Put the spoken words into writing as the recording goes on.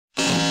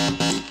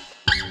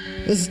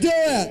Let's do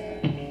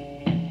it!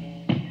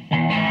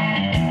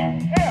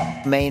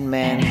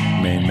 MainMan.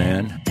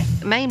 MainMan.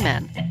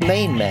 MainMan.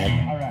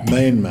 MainMan.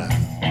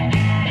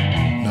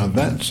 MainMan. Now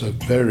that's a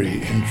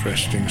very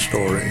interesting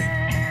story.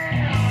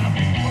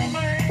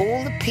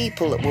 All the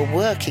people that were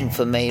working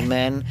for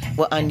MainMan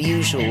were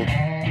unusual.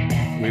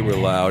 We were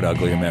loud,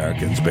 ugly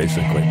Americans,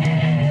 basically.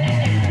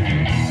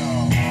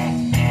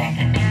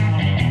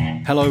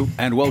 Hello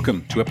and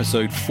welcome to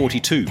episode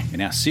 42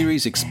 in our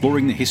series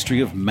exploring the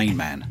history of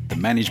MainMan, the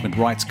management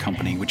rights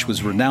company which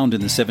was renowned in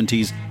the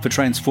 70s for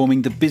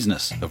transforming the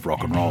business of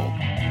rock and roll.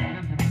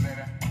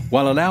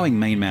 While allowing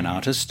MainMan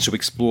artists to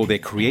explore their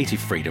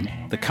creative freedom,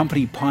 the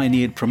company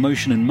pioneered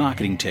promotion and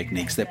marketing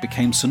techniques that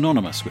became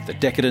synonymous with the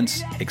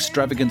decadence,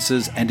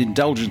 extravagances and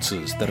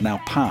indulgences that are now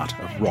part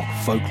of rock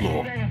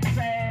folklore.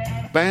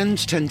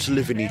 Bands tend to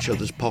live in each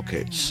other's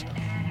pockets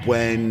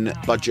when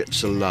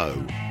budgets are low.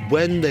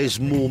 When there's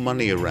more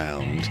money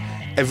around,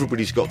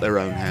 everybody's got their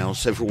own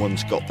house,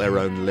 everyone's got their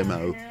own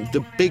limo.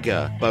 The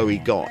bigger Bowie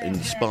got in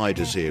the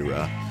Spiders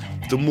era,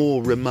 the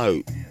more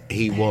remote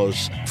he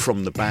was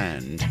from the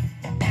band.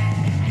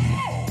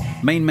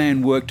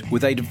 MainMan worked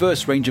with a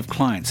diverse range of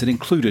clients that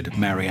included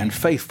Marianne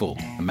Faithfull,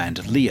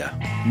 Amanda Lear,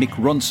 Mick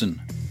Ronson,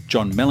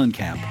 John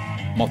Mellencamp,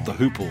 Mott the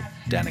Hoople,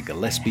 Dana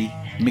Gillespie,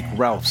 Mick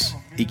Ralphs,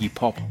 Iggy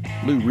Pop,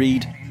 Lou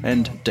Reed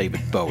and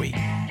David Bowie.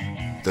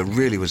 There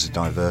really was a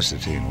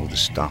diversity in all the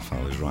stuff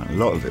I was writing.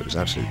 A lot of it was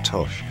absolute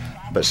tosh,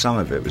 but some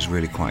of it was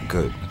really quite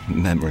good.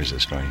 Memory's a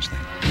strange thing.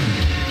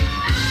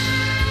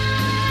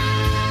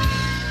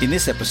 In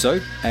this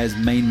episode, as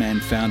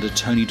MainMan founder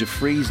Tony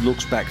DeFries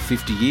looks back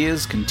 50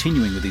 years,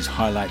 continuing with his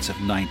highlights of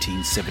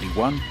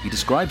 1971, he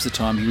describes the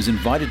time he was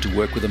invited to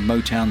work with a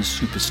Motown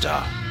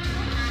superstar.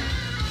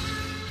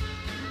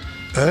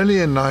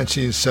 Early in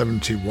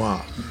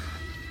 1971,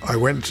 I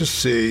went to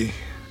see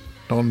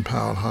Don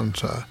Powell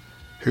Hunter,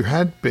 who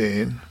had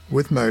been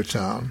with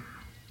Motown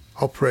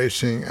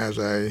operating as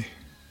a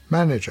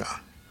manager.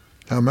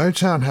 Now,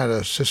 Motown had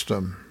a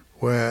system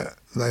where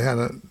they had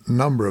a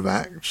number of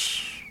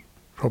acts,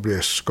 probably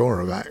a score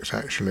of acts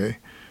actually,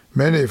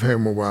 many of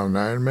whom were well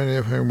known, many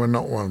of whom were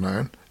not well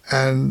known,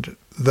 and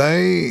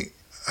they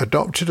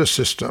adopted a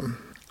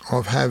system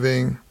of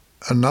having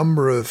a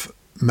number of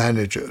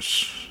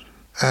managers.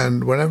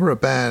 And whenever a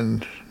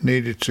band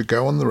needed to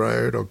go on the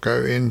road or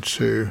go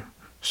into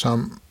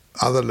some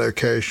other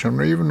location,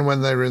 or even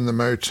when they were in the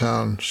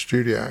Motown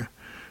studio,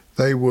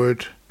 they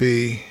would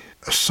be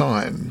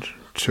assigned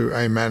to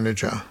a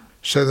manager.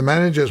 So the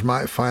managers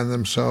might find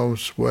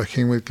themselves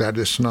working with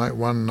Gladys Knight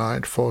one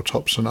night, Four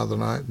Tops another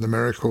night, The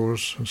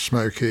Miracles,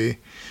 Smokey,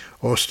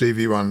 or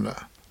Stevie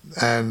Wonder.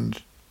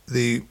 And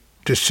the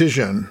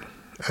decision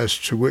as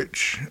to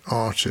which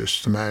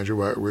artist the manager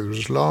worked with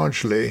was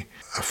largely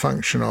a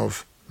function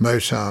of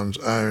Motown's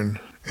own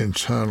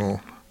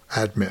internal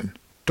admin.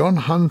 Don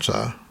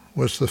Hunter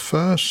was the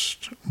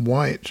first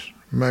white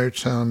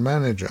Motown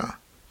manager.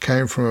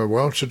 Came from a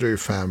well-to-do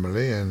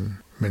family in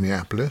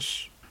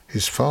Minneapolis.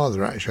 His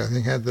father actually, I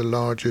think, had the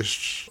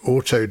largest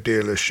auto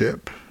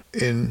dealership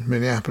in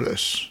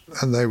Minneapolis,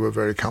 and they were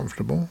very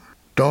comfortable.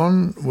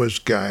 Don was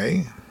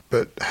gay,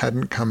 but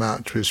hadn't come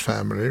out to his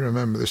family.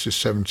 Remember, this is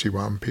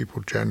 71.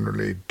 People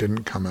generally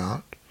didn't come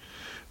out.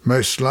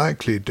 Most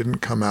likely didn't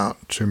come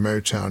out to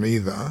Motown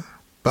either,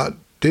 but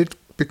did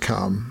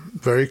become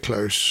very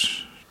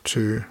close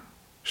to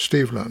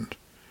Steveland.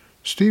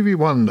 Stevie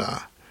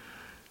Wonder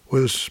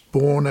was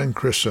born and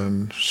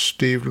christened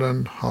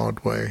Steveland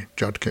Hardway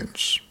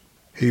Judkins.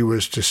 He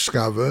was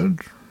discovered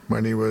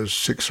when he was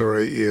 6 or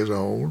 8 years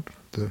old,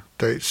 the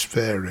dates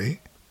vary,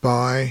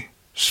 by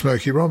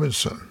Smokey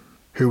Robinson,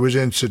 who was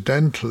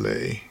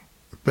incidentally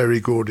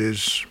Berry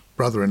Gordy's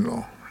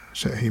brother-in-law.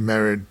 So he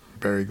married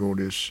Berry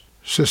Gordy's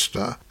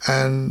sister,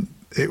 and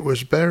it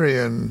was Berry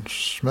and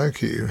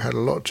Smokey who had a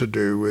lot to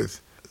do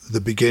with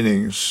the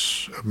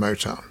beginnings of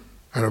Motown.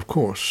 And of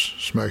course,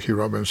 Smokey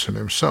Robinson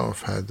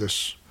himself had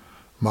this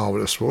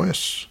marvellous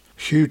voice,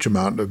 huge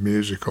amount of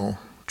musical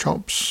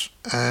chops,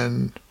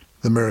 and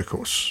The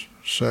Miracles.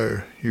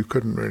 So you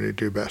couldn't really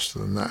do better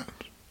than that.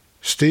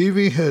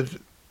 Stevie had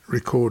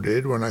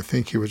recorded, when I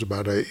think he was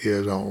about 8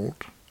 years old,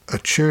 a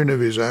tune of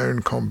his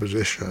own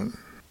composition,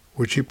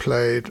 which he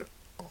played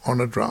on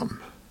a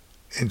drum,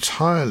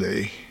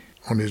 entirely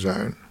on his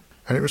own,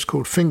 and it was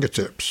called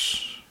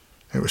Fingertips.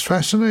 It was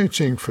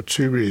fascinating for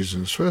two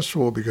reasons. First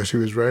of all, because he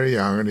was very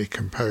young and he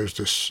composed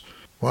this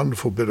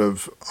wonderful bit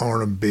of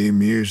R&B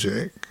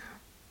music,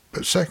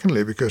 but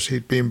secondly, because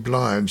he'd been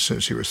blind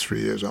since he was 3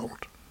 years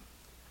old.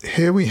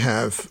 Here we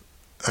have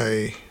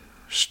a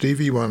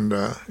Stevie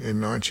Wonder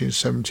in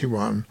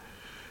 1971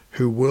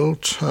 who will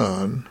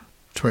turn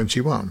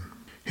 21.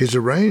 His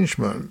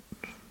arrangement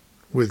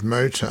with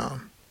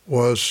Motown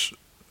was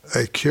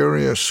a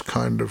curious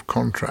kind of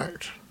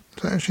contract.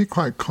 It's actually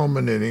quite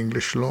common in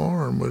English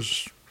law and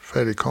was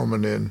fairly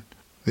common in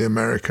the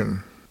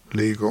American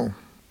legal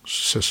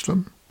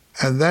system.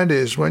 And that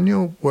is, when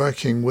you're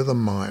working with a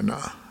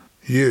minor,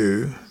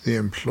 you, the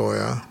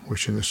employer,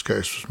 which in this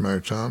case was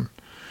Motown,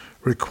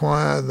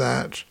 require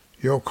that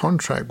your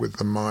contract with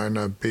the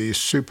miner be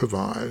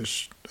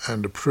supervised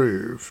and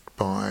approved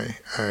by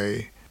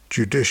a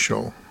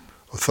judicial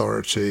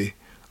authority,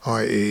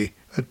 i.e.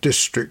 a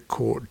district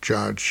court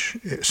judge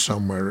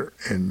somewhere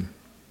in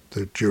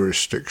the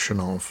jurisdiction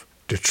of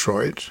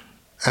Detroit,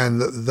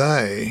 and that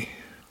they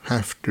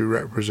have to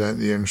represent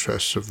the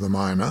interests of the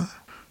miner.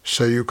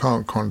 So you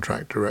can't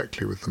contract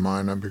directly with the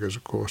miner because,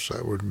 of course,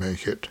 that would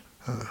make it,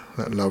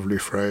 that lovely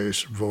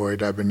phrase,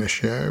 void ab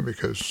initio,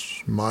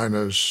 because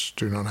miners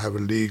do not have a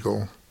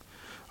legal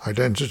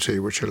identity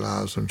which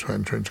allows them to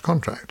enter into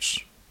contracts.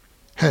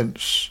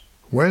 Hence,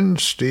 when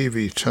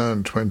Stevie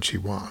turned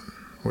 21,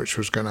 which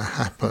was going to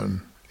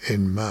happen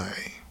in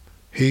May,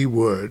 he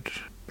would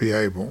be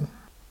able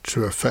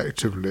to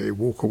effectively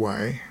walk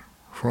away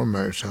from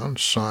Motown,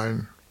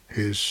 sign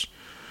his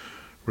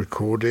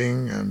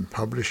recording and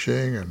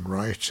publishing and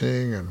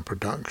writing and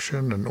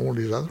production and all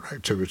these other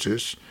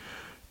activities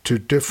to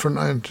different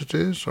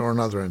entities or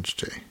another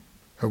entity.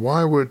 And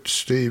why would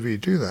Stevie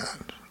do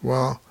that?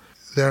 Well,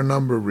 there are a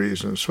number of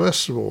reasons.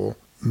 First of all,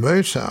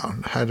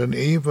 Motown had an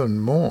even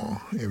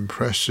more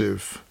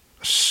impressive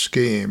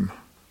scheme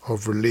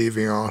of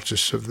relieving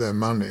artists of their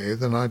money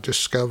than I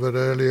discovered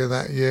earlier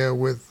that year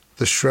with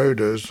the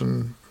Schroders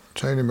and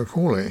Tony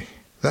McCauley.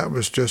 That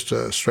was just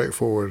a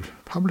straightforward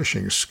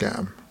publishing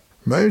scam.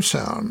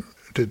 Motown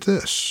did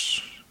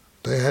this.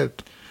 They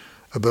had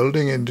a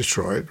building in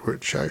Detroit,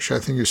 which actually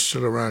I think is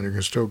still around. You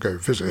can still go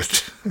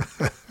visit.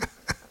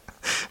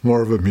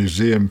 More of a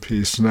museum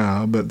piece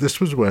now, but this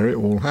was where it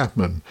all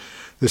happened.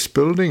 This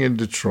building in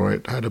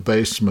Detroit had a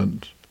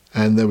basement,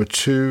 and there were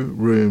 2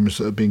 rooms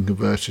that had been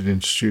converted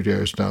into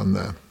studios down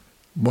there.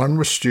 One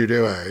was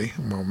Studio A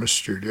and one was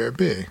Studio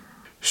B.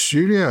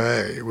 Studio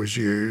A was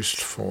used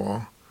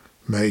for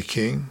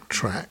making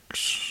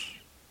tracks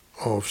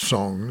of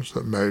songs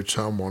that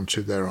Motown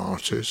wanted their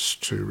artists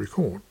to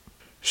record.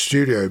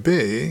 Studio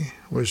B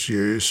was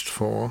used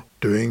for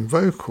doing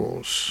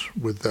vocals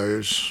with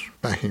those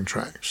backing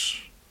tracks.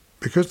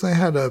 Because they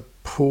had a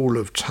pool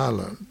of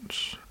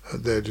talent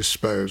at their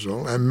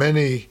disposal, and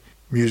many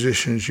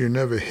musicians you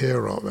never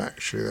hear of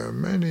actually, there are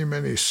many,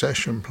 many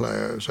session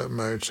players at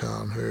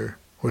Motown who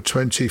were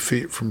 20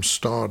 feet from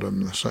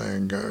stardom, the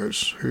saying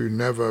goes, who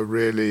never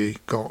really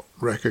got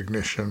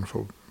recognition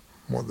for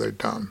what they'd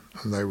done,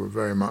 and they were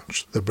very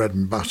much the bread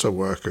and butter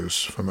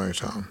workers for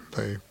Motown.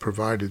 They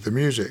provided the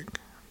music,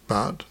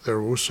 but there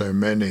are also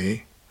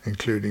many,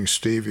 including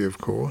Stevie of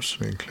course,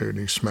 and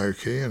including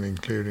Smokey and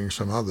including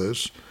some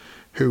others,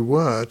 who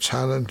were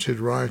talented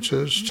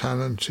writers,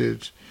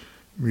 talented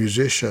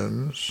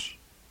musicians,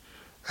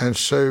 and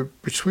so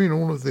between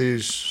all of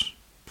these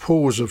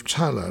pools of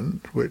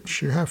talent,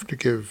 which you have to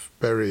give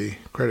Berry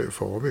credit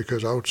for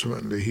because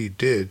ultimately he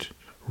did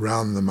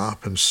round them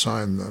up and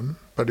sign them,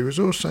 but he was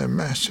also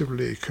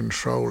massively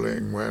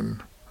controlling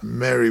when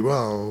Mary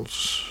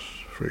Wells,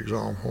 for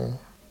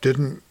example,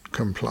 didn't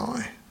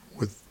comply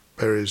with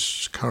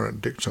Berry's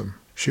current dictum.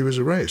 She was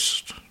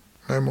erased,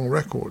 no more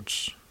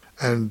records.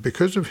 And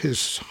because of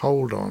his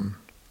hold on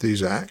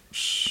these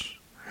acts,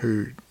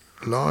 who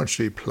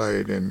largely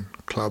played in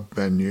club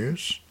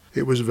venues,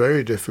 it was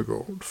very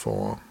difficult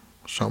for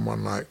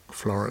someone like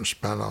Florence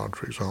Ballard,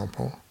 for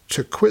example,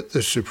 to quit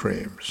the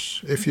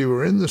Supremes. If you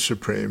were in the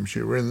Supremes,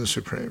 you were in the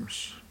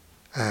Supremes.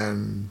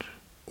 And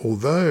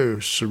although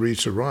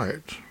Sarita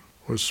Wright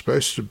was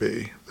supposed to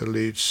be the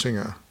lead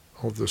singer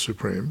of the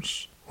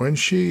Supremes, when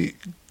she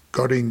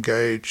got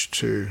engaged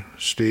to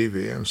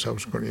Stevie and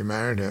subsequently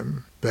married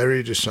him,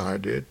 Berry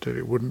decided that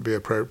it wouldn't be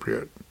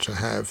appropriate to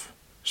have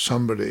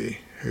somebody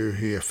who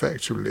he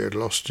effectively had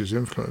lost his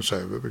influence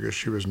over, because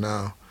she was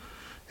now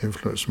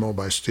influenced more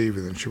by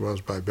Stevie than she was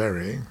by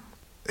Berry.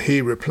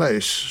 He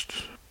replaced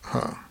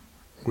her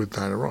with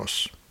Diana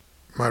Ross.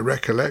 My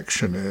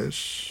recollection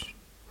is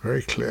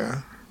very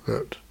clear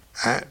that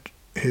at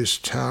his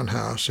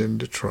townhouse in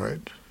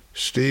Detroit,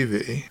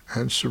 Stevie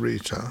and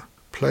Sarita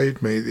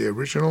played me the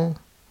original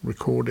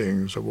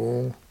recordings of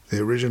all the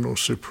original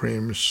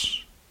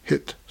Supremes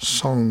hit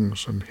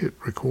songs and hit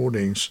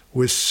recordings,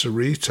 with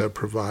Sarita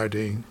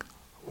providing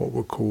what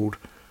were called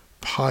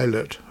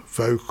pilot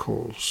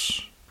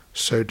vocals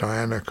so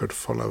Diana could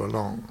follow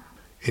along.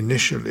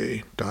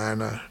 Initially,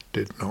 Diana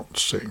did not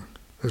sing.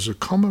 There's a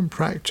common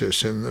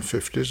practice in the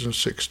 50s and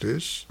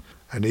 60s,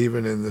 and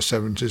even in the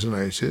 70s and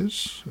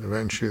 80s.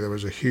 Eventually there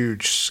was a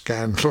huge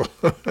scandal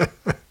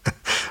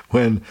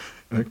when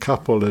a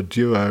couple, a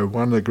duo,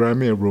 won a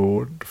Grammy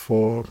Award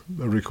for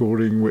a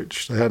recording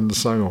which they hadn't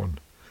sung on.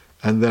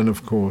 And then,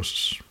 of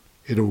course,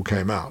 it all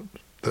came out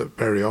that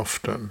very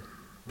often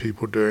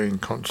people doing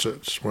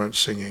concerts weren't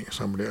singing,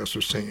 somebody else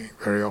was singing.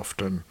 Very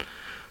often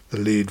the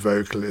lead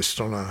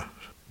vocalist on a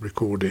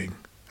recording,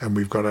 and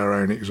we've got our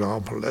own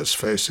example, let's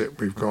face it,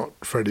 we've got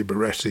Freddie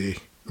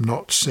Peretti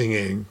not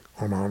singing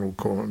on Arnold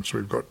Corns,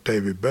 we've got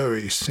David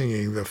Bowie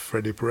singing the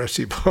Freddie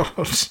Peretti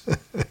part.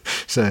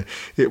 So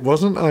it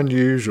wasn't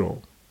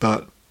unusual,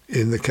 but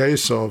in the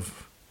case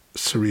of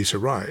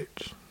Sarita Wright,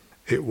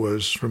 it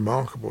was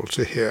remarkable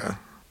to hear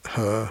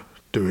her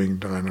doing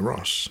Diana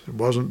Ross. It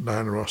wasn't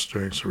Diana Ross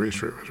doing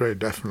Sarita, it was very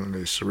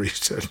definitely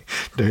Sarita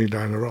doing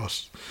Diana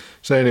Ross.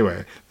 So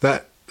anyway,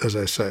 that, as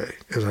I say,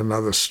 is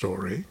another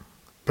story.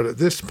 But at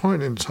this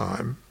point in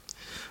time,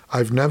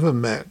 I've never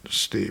met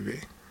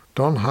Stevie.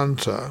 Don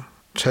Hunter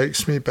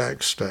takes me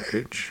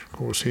backstage. Of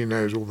course, he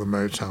knows all the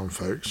Motown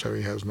folks, so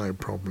he has no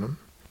problem.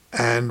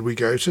 And we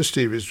go to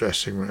Stevie's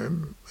dressing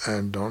room,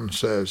 and Don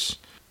says,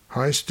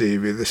 "Hi,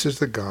 Stevie, this is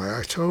the guy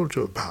I told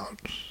you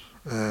about."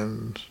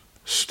 And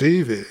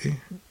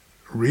Stevie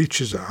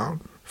reaches out,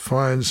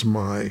 finds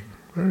my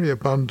very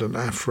abundant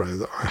afro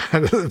that I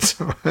had at the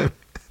time,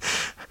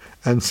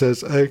 and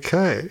says,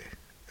 "Okay."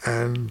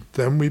 And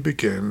then we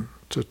begin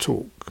to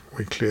talk.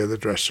 We clear the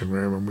dressing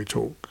room and we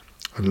talk.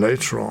 And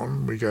later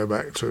on, we go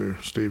back to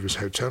Stevie's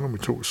hotel and we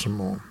talk some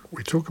more.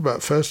 We talk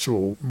about, first of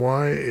all,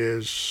 why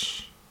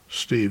is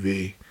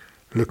Stevie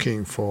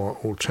looking for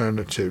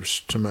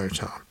alternatives to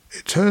Motown?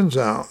 It turns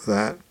out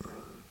that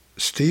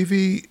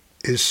Stevie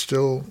is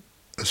still,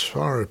 as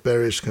far as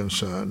Berry's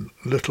concerned,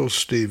 little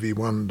Stevie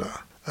Wonder,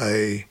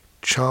 a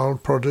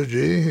child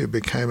prodigy who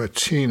became a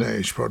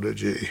teenage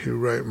prodigy, who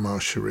wrote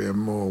Marjorie and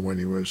Moore when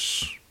he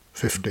was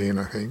 15,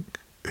 I think,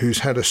 who's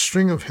had a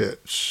string of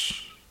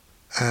hits,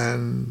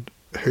 and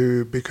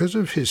who, because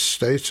of his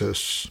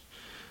status,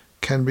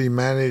 can be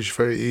managed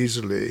very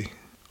easily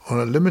on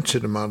a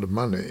limited amount of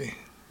money,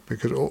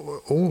 because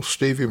all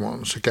Stevie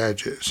wants are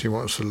gadgets. He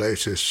wants the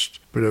latest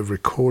bit of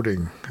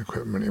recording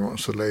equipment. He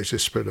wants the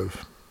latest bit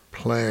of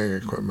playing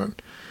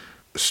equipment.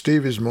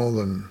 Stevie's more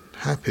than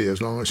happy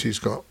as long as he's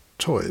got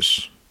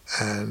toys,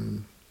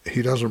 and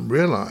he doesn't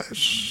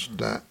realize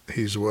that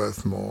he's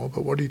worth more,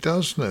 but what he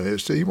does know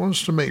is that he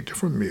wants to make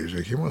different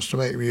music. He wants to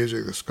make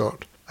music that's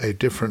got a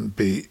different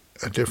beat,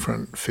 a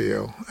different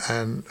feel,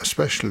 and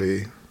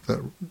especially that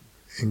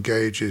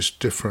engages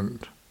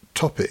different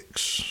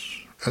topics.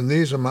 And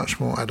these are much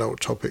more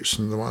adult topics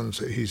than the ones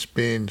that he's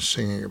been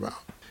singing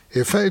about. He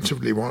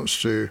effectively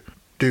wants to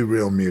do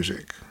real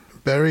music.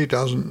 Berry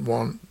doesn't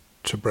want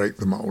to break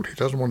the mold. He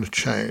doesn't want to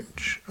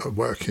change a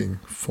working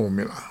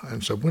formula,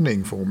 and it's a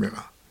winning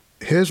formula.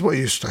 Here's what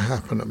used to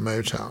happen at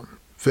Motown.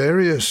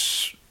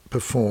 Various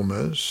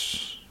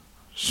performers,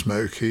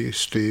 Smokey,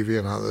 Stevie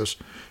and others,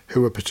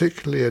 who were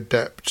particularly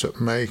adept at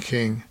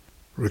making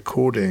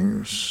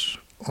recordings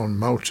on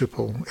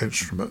multiple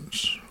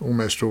instruments.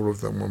 Almost all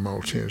of them were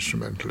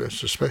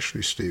multi-instrumentalists,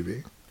 especially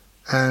Stevie.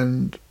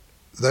 And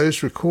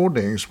those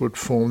recordings would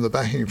form the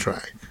backing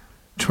track.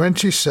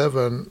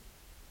 27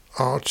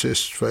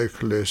 artists,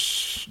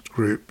 vocalists,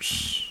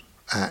 groups,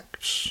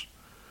 acts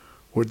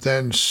would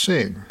then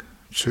sing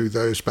to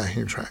those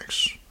backing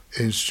tracks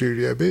in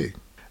Studio B.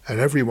 And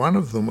every one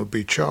of them would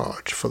be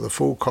charged for the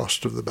full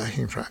cost of the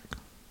backing track,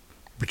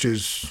 which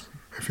is,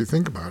 if you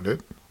think about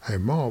it, a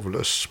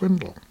marvellous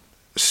swindle.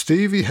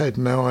 Stevie had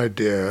no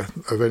idea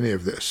of any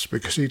of this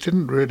because he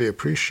didn't really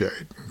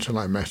appreciate, until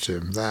I met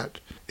him, that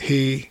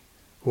he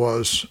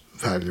was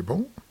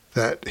valuable,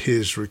 that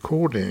his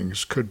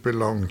recordings could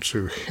belong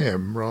to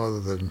him rather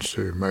than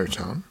to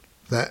Motown,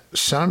 that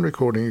sound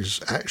recordings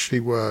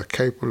actually were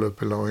capable of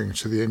belonging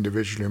to the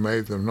individual who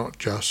made them, not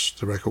just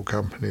the record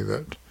company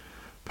that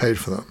paid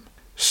for them.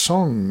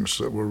 Songs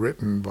that were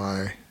written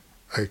by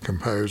a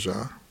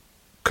composer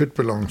could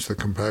belong to the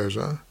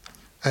composer,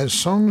 and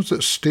songs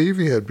that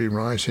Stevie had been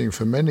writing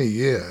for many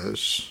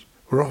years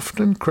were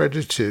often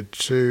credited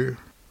to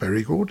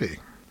Berry Gordy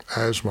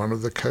as one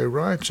of the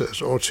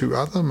co-writers, or to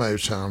other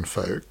Motown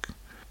folk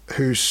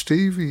who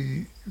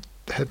Stevie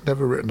had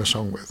never written a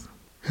song with.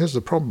 Here's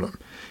the problem.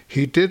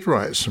 He did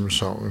write some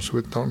songs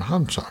with Don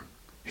Hunter.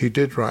 He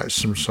did write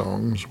some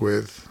songs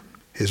with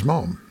his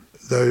mom.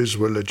 Those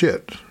were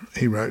legit.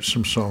 He wrote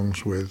some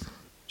songs with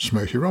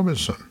Smokey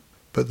Robinson.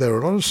 But there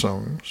were a lot of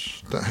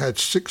songs that had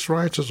 6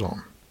 writers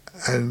on,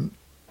 and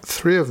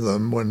 3 of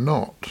them were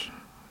not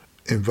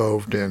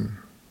involved in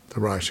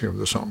the writing of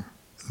the song.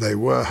 They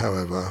were,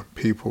 however,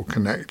 people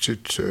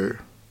connected to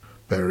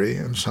Berry,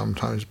 and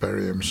sometimes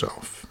Berry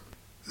himself.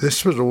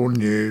 This was all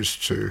news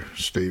to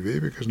Stevie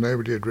because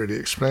nobody had really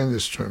explained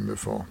this to him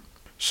before.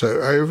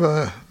 So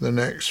over the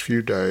next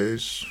few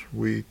days,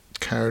 we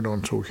carried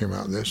on talking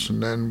about this,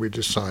 and then we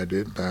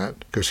decided that,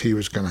 because he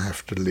was going to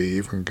have to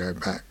leave and go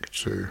back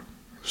to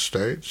the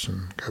States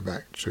and go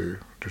back to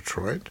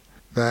Detroit,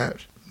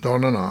 that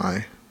Don and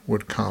I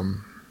would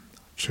come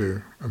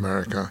to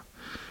America,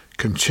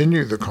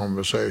 continue the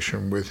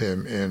conversation with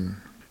him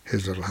in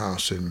his little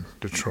house in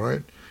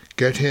Detroit,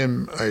 get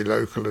him a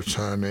local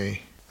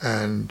attorney,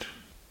 and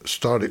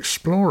start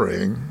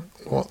exploring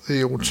what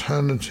the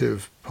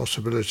alternative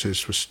possibilities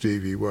for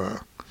Stevie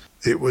were.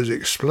 It was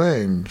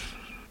explained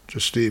to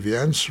Stevie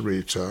and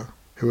Sarita,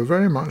 who were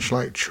very much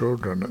like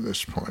children at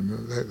this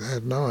point. They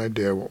had no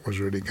idea what was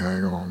really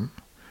going on,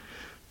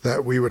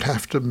 that we would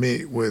have to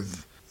meet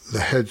with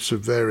the heads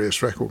of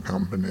various record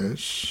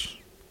companies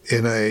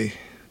in a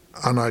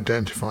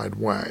unidentified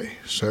way,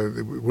 so that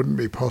it wouldn't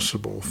be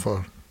possible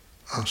for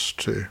us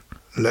to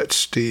let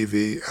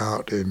Stevie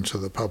out into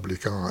the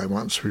public eye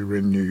once we were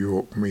in New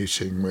York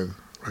meeting with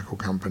record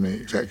company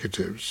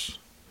executives,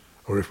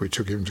 or if we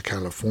took him to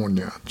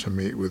California to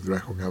meet with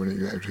record company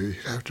executives,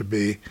 he'd have to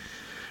be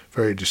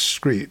very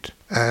discreet.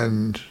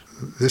 And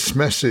this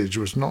message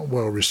was not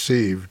well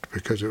received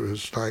because it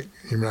was like,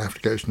 you have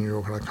to go to New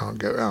York and I can't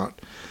go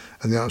out.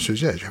 And the answer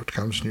is yes, you have to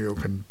come to New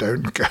York and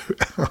don't go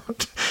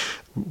out.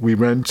 We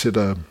rented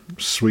a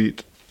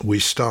suite. We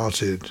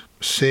started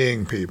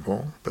seeing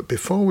people, but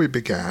before we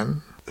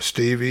began,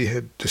 Stevie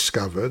had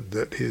discovered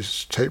that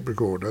his tape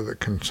recorder that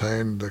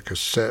contained the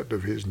cassette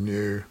of his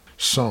new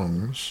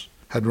songs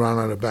had run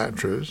out of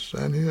batteries,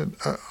 and he said,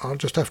 I'll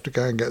just have to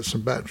go and get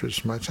some batteries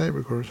for my tape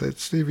recorder. I said,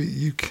 Stevie,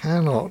 you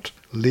cannot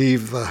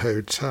leave the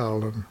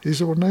hotel. And he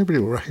said, well, nobody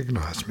will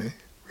recognise me.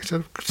 We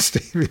said,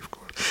 Stevie,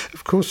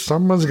 of course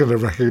someone's going to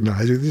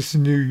recognise you. This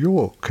is New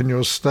York, and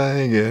you're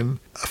staying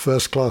in a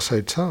first-class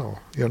hotel.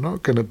 You're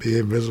not going to be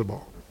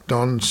invisible.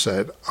 Don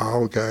said,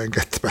 I'll go and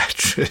get the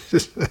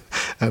batteries,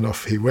 and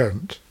off he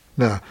went.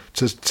 Now,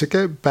 to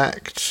go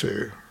back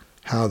to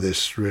how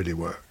this really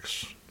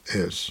works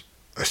is,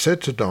 I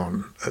said to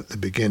Don at the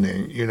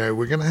beginning,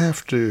 we're going to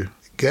have to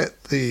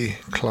get the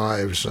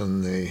Clives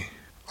and the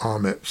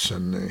Armits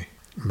and the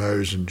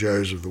Moes and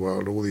Joes of the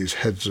world, all these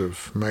heads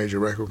of major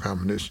record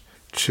companies,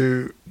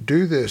 to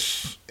do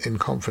this in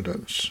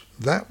confidence.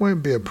 That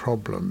won't be a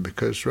problem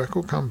because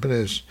record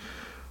companies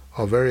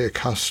are very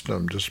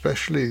accustomed,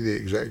 especially the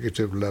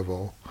executive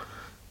level,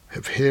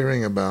 of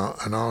hearing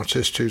about an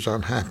artist who's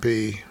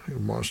unhappy, who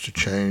wants to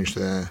change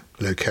their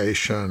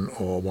location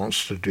or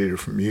wants to do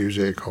different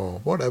music or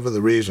whatever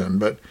the reason.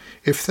 But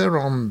if they're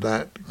on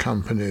that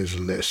company's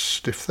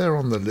list, if they're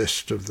on the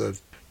list of the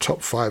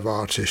top 5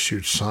 artists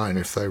you'd sign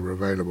if they were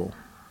available,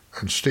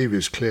 and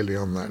Stevie's clearly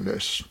on that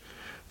list,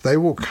 they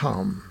will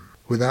come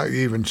without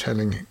you even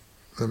telling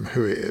them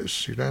who it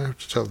is. You don't have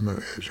to tell them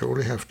who it is. All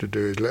you have to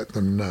do is let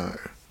them know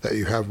that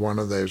you have one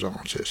of those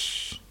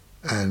artists.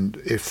 And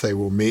if they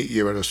will meet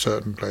you at a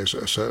certain place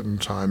at a certain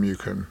time, you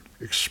can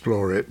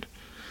explore it.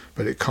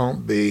 But it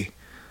can't be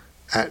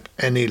at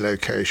any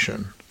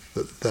location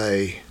that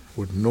they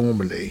would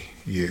normally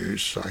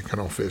use, like an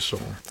office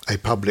or a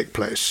public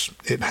place.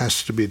 It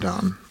has to be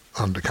done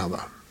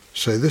undercover.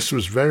 So this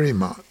was very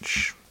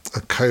much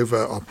a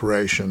covert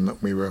operation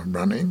that we were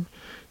running.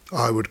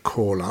 I would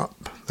call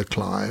up the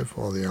Clive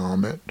or the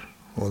Armit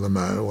or the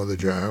Mo or the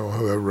Joe or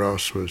whoever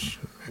else was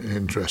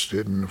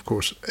interested, and of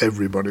course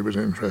everybody was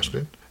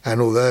interested.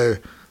 And although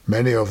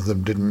many of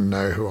them didn't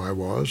know who I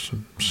was,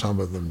 and some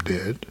of them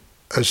did,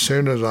 as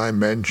soon as I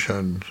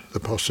mentioned the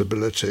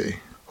possibility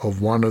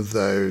of one of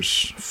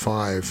those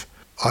 5,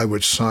 I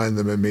would sign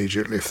them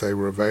immediately if they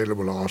were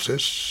available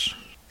artists.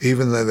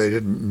 Even though they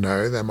didn't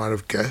know, they might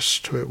have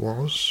guessed who it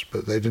was,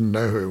 but they didn't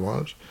know who it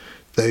was.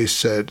 They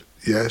said,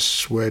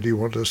 yes, where do you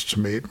want us to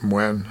meet and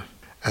when?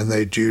 And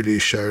they duly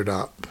showed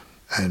up,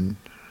 and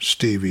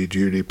Stevie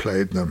duly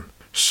played them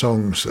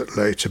songs that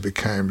later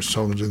became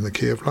songs in the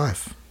key of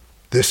life.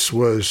 This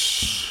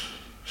was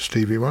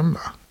Stevie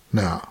Wonder.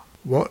 Now,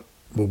 what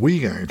were we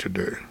going to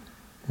do?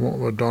 What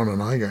were Don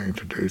and I going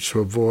to do to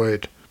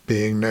avoid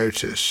being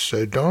noticed?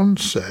 So Don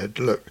said,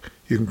 look,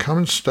 you can come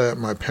and stay at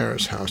my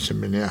parents' house in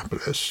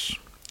Minneapolis,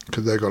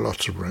 because they've got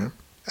lots of room,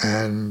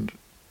 and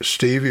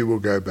Stevie will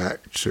go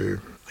back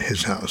to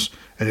his house.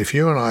 And if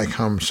you and I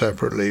come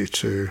separately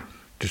to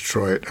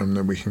Detroit, and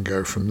then we can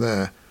go from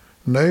there,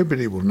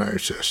 nobody will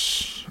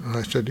notice. And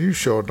I said, are you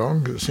sure,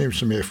 Don? Because it seems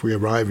to me if we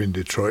arrive in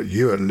Detroit,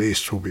 you at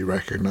least will be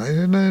recognized.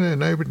 Said, no,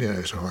 nobody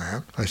knows who I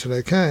am. I said,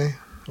 okay.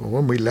 Well,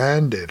 when we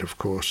landed, of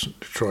course, at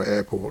Detroit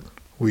Airport,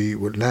 we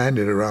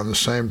landed around the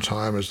same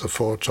time as the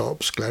Four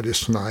Tops,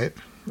 Gladys Knight,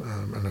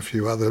 and a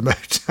few other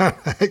Motown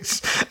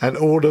acts, and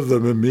all of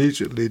them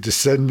immediately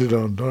descended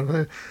on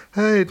Don.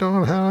 Hey,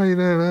 Don, how are you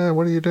doing?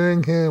 What are you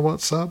doing here?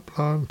 What's up,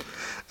 Don?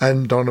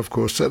 And Don, of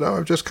course, said,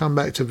 I've just come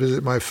back to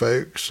visit my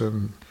folks,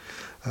 and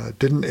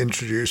didn't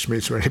introduce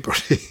me to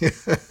anybody,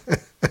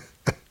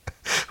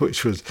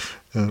 which was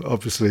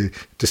obviously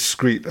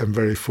discreet and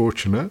very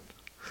fortunate.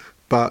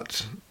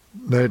 But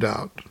no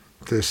doubt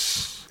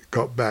this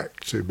got back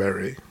to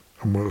Berry,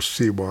 and we'll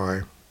see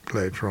why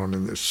later on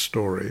in this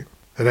story.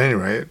 At any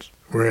rate,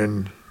 we're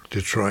in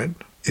Detroit.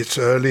 It's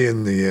early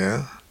in the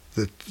year.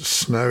 The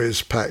snow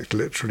is packed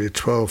literally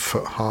 12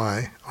 foot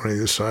high on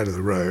either side of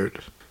the road.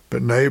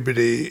 But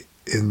nobody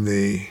in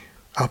the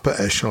upper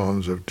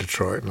echelons of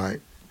Detroit,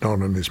 like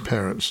Don and his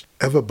parents,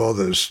 ever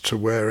bothers to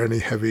wear any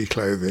heavy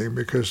clothing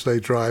because they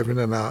drive in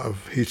and out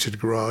of heated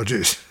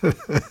garages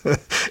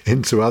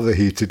into other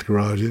heated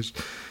garages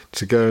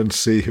to go and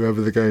see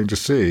whoever they're going to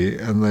see,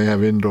 and they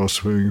have indoor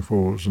swimming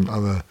pools and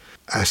other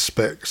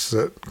aspects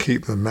that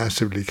keep them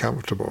massively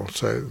comfortable,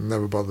 so it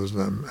never bothers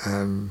them.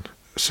 And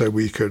so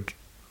we could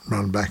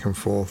run back and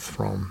forth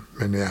from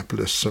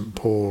Minneapolis, St.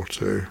 Paul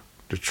to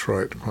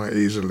Detroit quite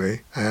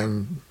easily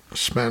and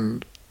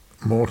spend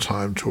more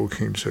time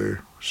talking to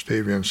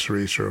Stevie and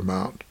Sarita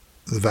about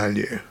the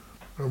value.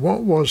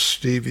 What was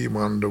Stevie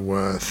Wonder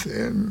worth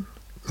in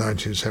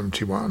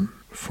 1971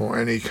 for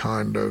any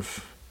kind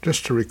of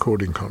just a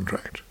recording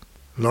contract?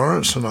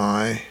 Lawrence and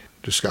I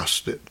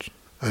discussed it,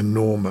 and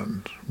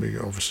Norman. We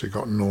obviously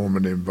got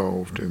Norman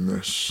involved in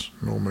this.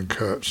 Norman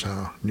Kurtz,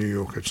 our New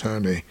York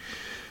attorney.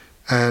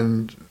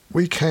 And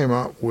we came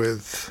up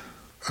with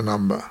a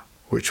number,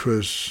 which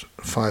was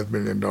 $5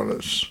 million.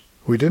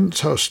 We didn't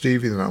tell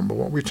Stevie the number.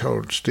 What we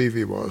told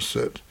Stevie was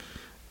that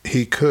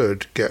he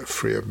could get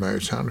free of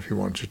Motown if he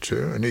wanted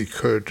to, and he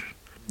could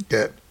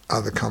get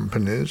other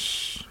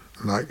companies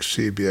like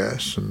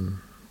CBS and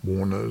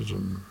Warner's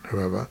and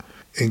whoever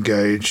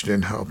engaged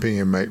in helping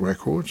him make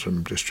records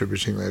and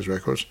distributing those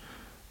records,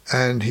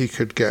 and he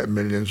could get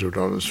millions of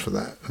dollars for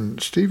that.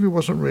 And Stevie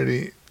wasn't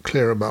really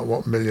clear about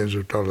what millions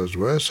of dollars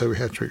were, so we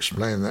had to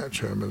explain that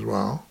to him as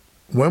well.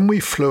 When we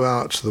flew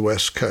out to the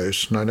West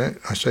Coast, and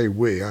I say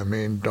we, I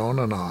mean Don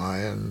and I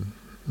and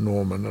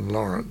Norman and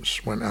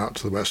Lawrence went out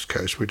to the West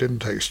Coast. We didn't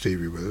take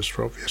Stevie with us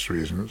for obvious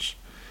reasons.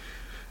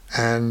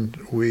 And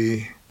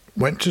we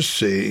went to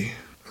see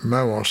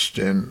Mo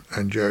Austin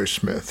and Joe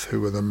Smith,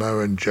 who were the Mo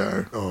and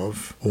Joe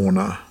of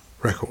Warner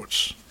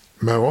Records.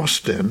 Mo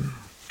Austin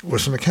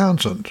was an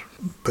accountant,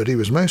 but he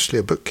was mostly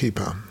a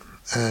bookkeeper.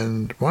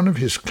 And one of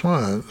his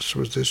clients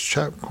was this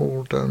chap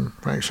called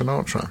Frank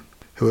Sinatra,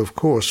 who of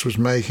course was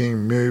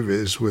making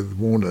movies with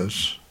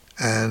Warner's,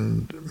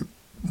 and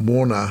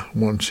Warner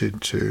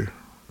wanted to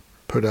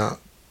put out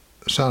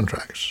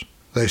soundtracks.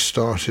 They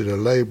started a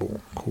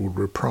label called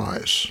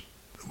Reprise,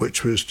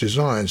 which was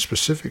designed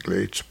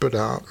specifically to put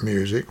out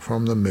music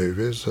from the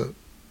movies that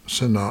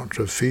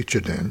Sinatra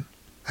featured in.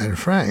 And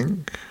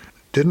Frank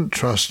didn't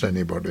trust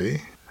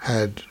anybody,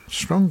 had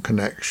strong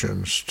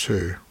connections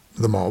to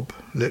the mob,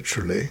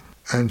 literally,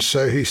 and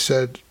so he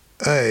said,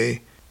 I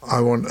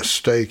want a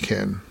stake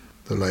in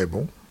the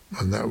label,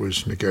 and that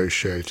was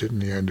negotiated,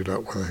 and he ended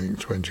up with, I think,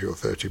 20 or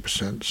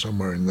 30%,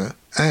 somewhere in there.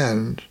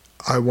 And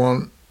I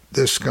want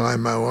this guy,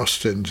 Mo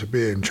Austin, to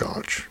be in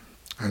charge.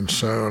 And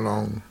so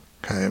along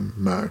came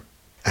Mo.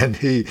 And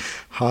he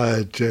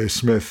hired Joe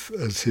Smith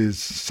as his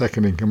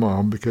second in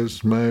command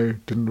because Mo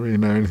didn't really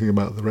know anything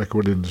about the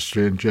record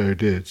industry and Joe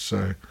did,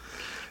 so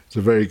it's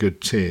a very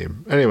good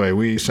team. Anyway,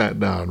 we sat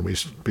down, we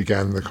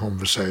began the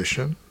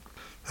conversation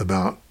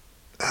about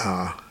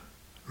our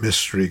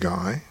mystery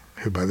guy,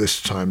 who by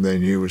this time they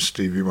knew was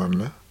Stevie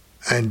Wonder.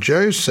 And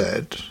Joe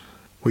said,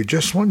 we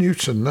just want you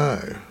to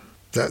know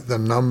that the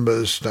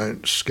numbers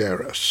don't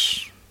scare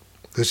us.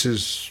 This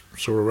is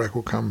sort of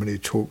record company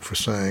talk for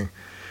saying,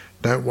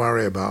 don't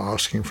worry about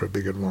asking for a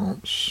big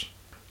advance.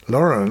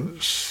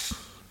 Lawrence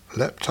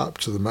leapt up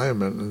to the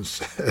moment and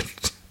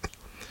said,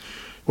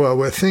 well,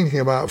 we're thinking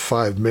about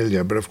 $5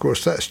 million, but of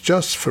course that's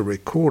just for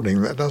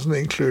recording. That doesn't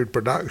include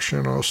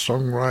production or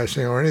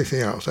songwriting or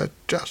anything else. That's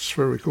just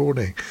for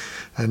recording.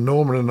 And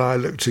Norman and I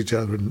looked at each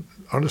other and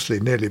honestly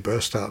nearly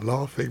burst out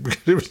laughing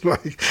because it was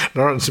like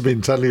Lawrence had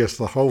been telling us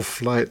the whole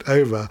flight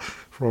over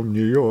from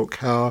New York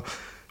how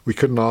we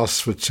couldn't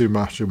ask for too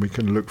much and we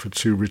couldn't look for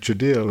too rich a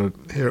deal.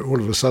 And here all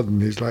of a sudden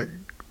he's like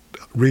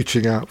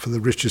reaching out for the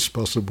richest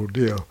possible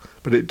deal.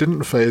 But it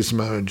didn't faze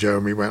Mo and Joe,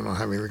 and we went on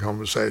having the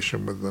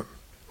conversation with them.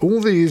 All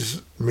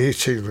these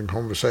meetings and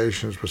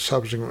conversations were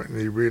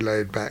subsequently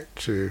relayed back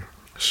to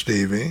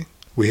Stevie.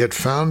 We had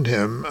found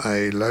him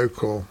a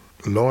local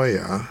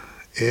lawyer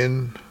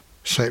in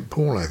St.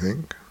 Paul, I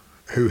think,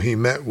 who he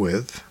met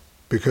with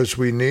because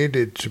we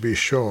needed to be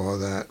sure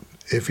that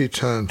if he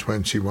turned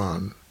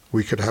 21,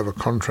 we could have a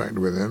contract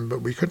with him,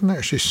 but we couldn't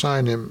actually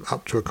sign him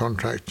up to a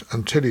contract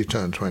until he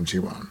turned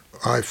 21.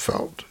 I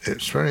felt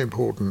it's very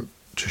important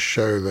to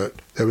show that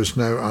there was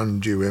no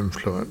undue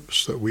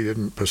influence, that we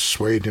didn't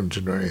persuade him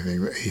to do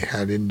anything, that he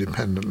had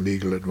independent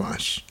legal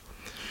advice.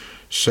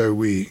 So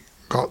we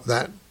got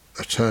that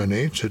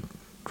attorney to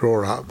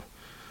draw up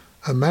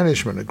a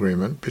management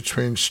agreement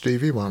between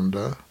Stevie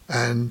Wonder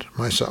and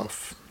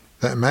myself.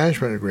 That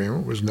management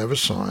agreement was never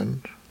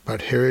signed,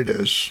 but here it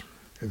is,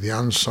 the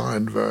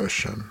unsigned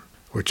version,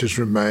 which has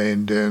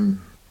remained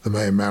in the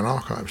MainMan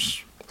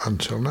archives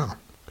until now,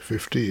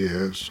 50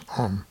 years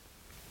on.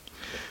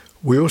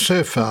 We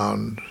also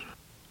found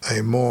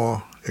a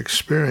more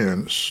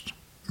experienced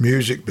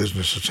music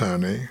business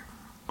attorney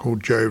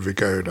called Joe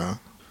Vigoda,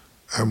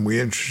 and we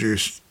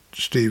introduced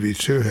Stevie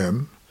to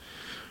him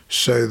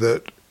so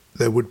that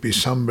there would be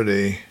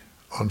somebody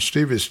on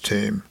Stevie's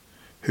team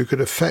who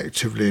could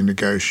effectively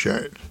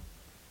negotiate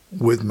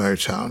with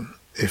Motown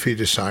if he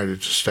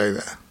decided to stay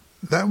there.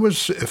 That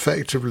was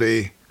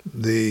effectively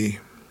the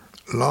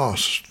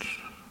last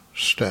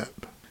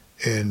step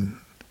in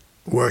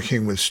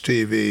working with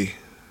Stevie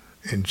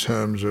in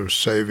terms of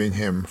saving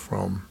him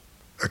from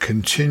a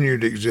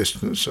continued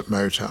existence at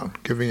Motown,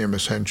 giving him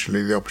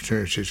essentially the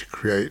opportunity to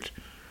create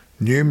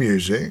new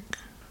music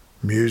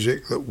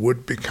that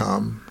would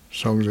become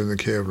Songs in the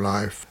Key of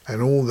Life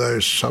and all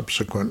those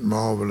subsequent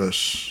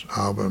marvelous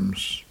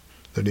albums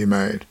that he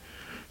made.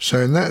 So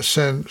in that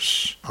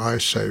sense, I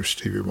saved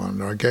Stevie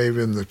Wonder. I gave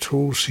him the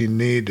tools he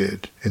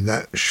needed in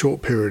that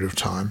short period of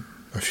time,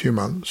 a few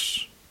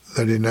months,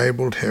 that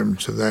enabled him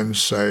to then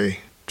say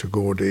to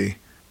Gordy,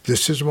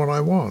 this is what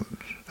I want,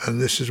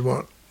 and this is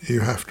what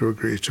you have to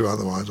agree to,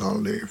 otherwise I'll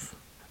leave.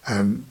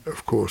 And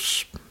of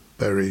course,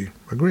 Berry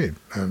agreed,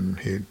 and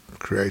he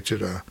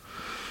created a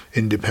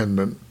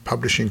independent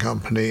publishing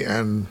company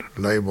and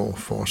label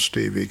for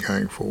Stevie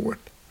going forward.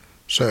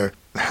 So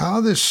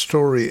how this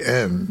story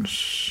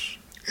ends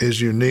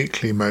is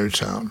uniquely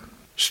Motown.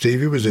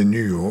 Stevie was in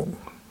New York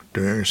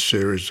doing a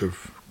series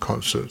of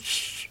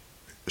concerts,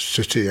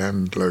 city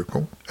and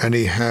local, and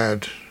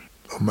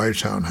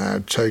Motown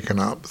had taken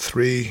up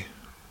 3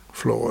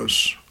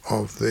 floors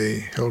of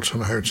the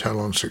Hilton Hotel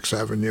on 6th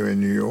Avenue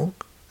in New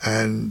York,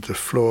 and the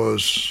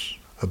floors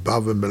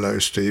above and below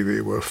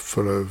Stevie were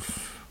full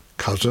of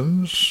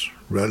cousins,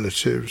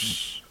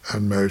 relatives,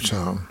 and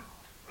Motown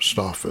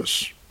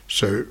staffers.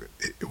 So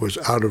it was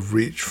out of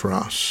reach for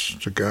us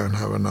to go and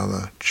have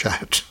another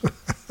chat.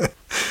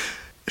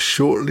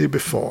 Shortly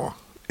before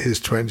his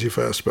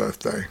 21st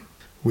birthday,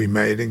 we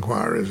made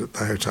inquiries at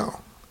the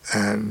hotel,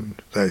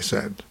 and they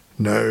said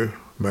no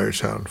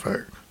Motown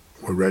folk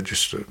were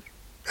registered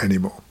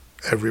anymore.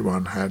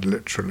 Everyone had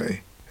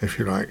literally, if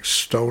you like,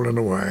 stolen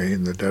away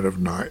in the dead of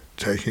night,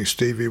 taking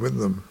Stevie with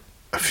them.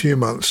 A few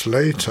months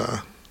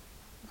later,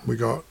 we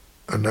got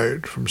a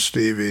note from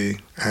Stevie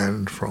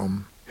and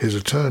from his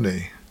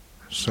attorney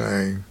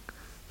saying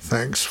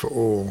thanks for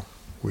all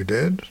we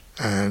did,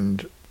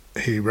 and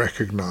he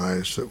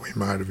recognised that we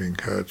might have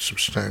incurred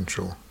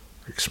substantial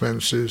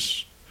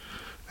expenses,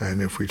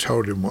 and if we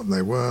told him what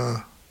they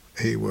were,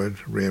 he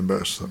would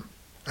reimburse them.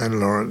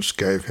 And Lawrence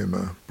gave him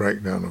a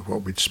breakdown of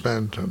what we'd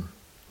spent, and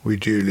we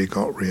duly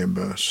got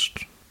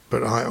reimbursed.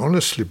 But I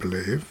honestly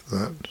believe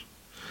that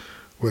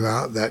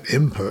without that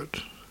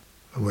input,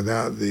 and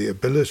without the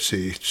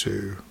ability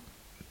to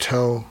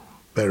tell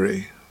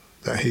Berry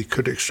that he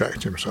could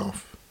extract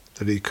himself,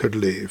 that he could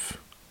leave,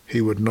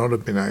 he would not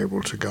have been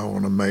able to go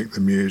on and make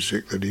the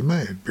music that he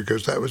made,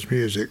 because that was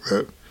music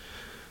that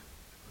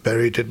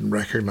Berry didn't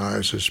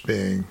recognise as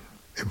being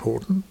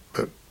important,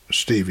 but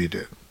Stevie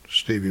did.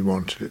 Stevie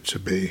wanted it to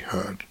be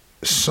heard.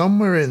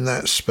 Somewhere in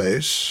that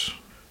space,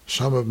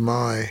 some of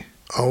my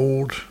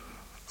old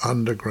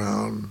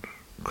underground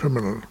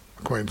criminal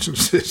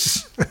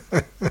acquaintances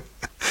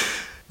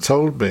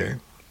told me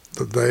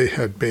that they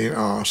had been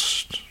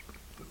asked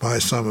by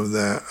some of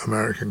their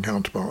American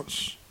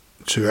counterparts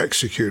to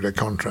execute a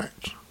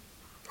contract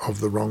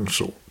of the wrong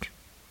sort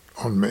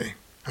on me.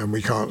 And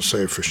we can't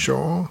say for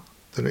sure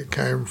that it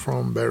came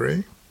from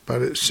Berry,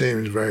 but it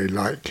seems very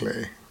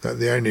likely that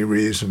the only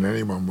reason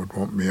anyone would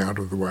want me out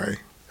of the way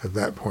at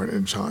that point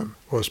in time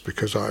was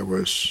because I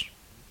was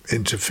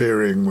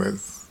interfering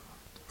with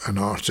an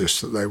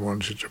artist that they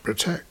wanted to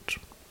protect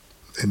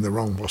in the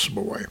wrong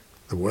possible way,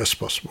 the worst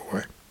possible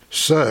way.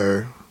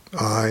 So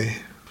I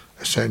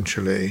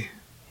essentially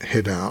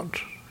hid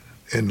out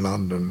in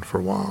London for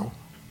a while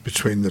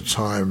between the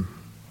time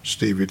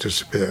Stevie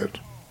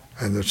disappeared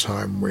and the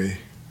time we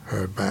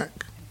heard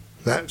back.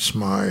 That's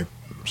my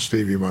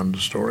Stevie Wonder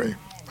story.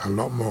 A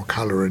lot more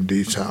colour and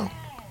detail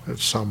at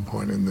some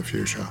point in the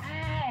future.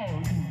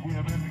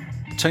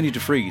 Tony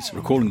DeFries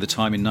recalling the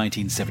time in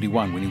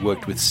 1971 when he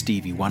worked with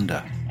Stevie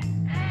Wonder.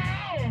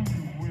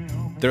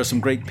 There are some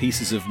great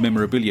pieces of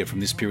memorabilia from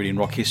this period in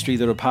rock history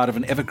that are part of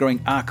an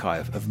ever-growing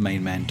archive of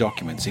MainMan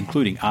documents,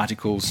 including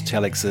articles,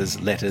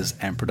 telexes, letters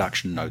and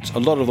production notes, a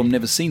lot of them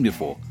never seen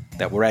before,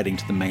 that we're adding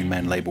to the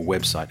MainMan label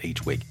website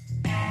each week.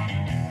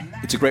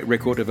 It's a great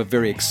record of a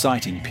very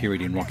exciting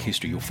period in rock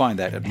history. You'll find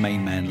that at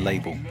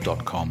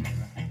mainmanlabel.com.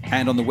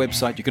 And on the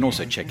website you can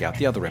also check out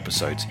the other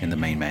episodes in the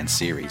MainMan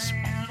series.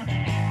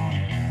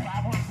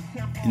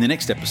 In the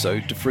next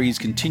episode, DeFries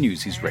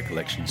continues his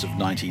recollections of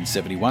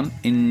 1971,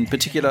 in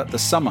particular the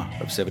summer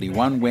of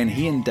 71, when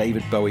he and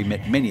David Bowie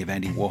met many of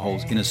Andy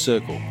Warhol's inner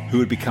circle, who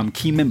had become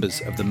key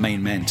members of the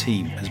MainMan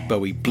team as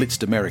Bowie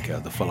blitzed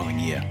America the following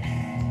year.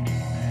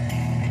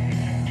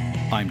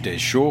 I'm Des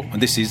Shaw,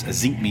 and this is a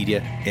Zinc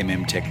Media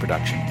MM Tech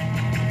production.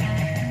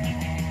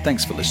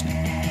 Thanks for listening.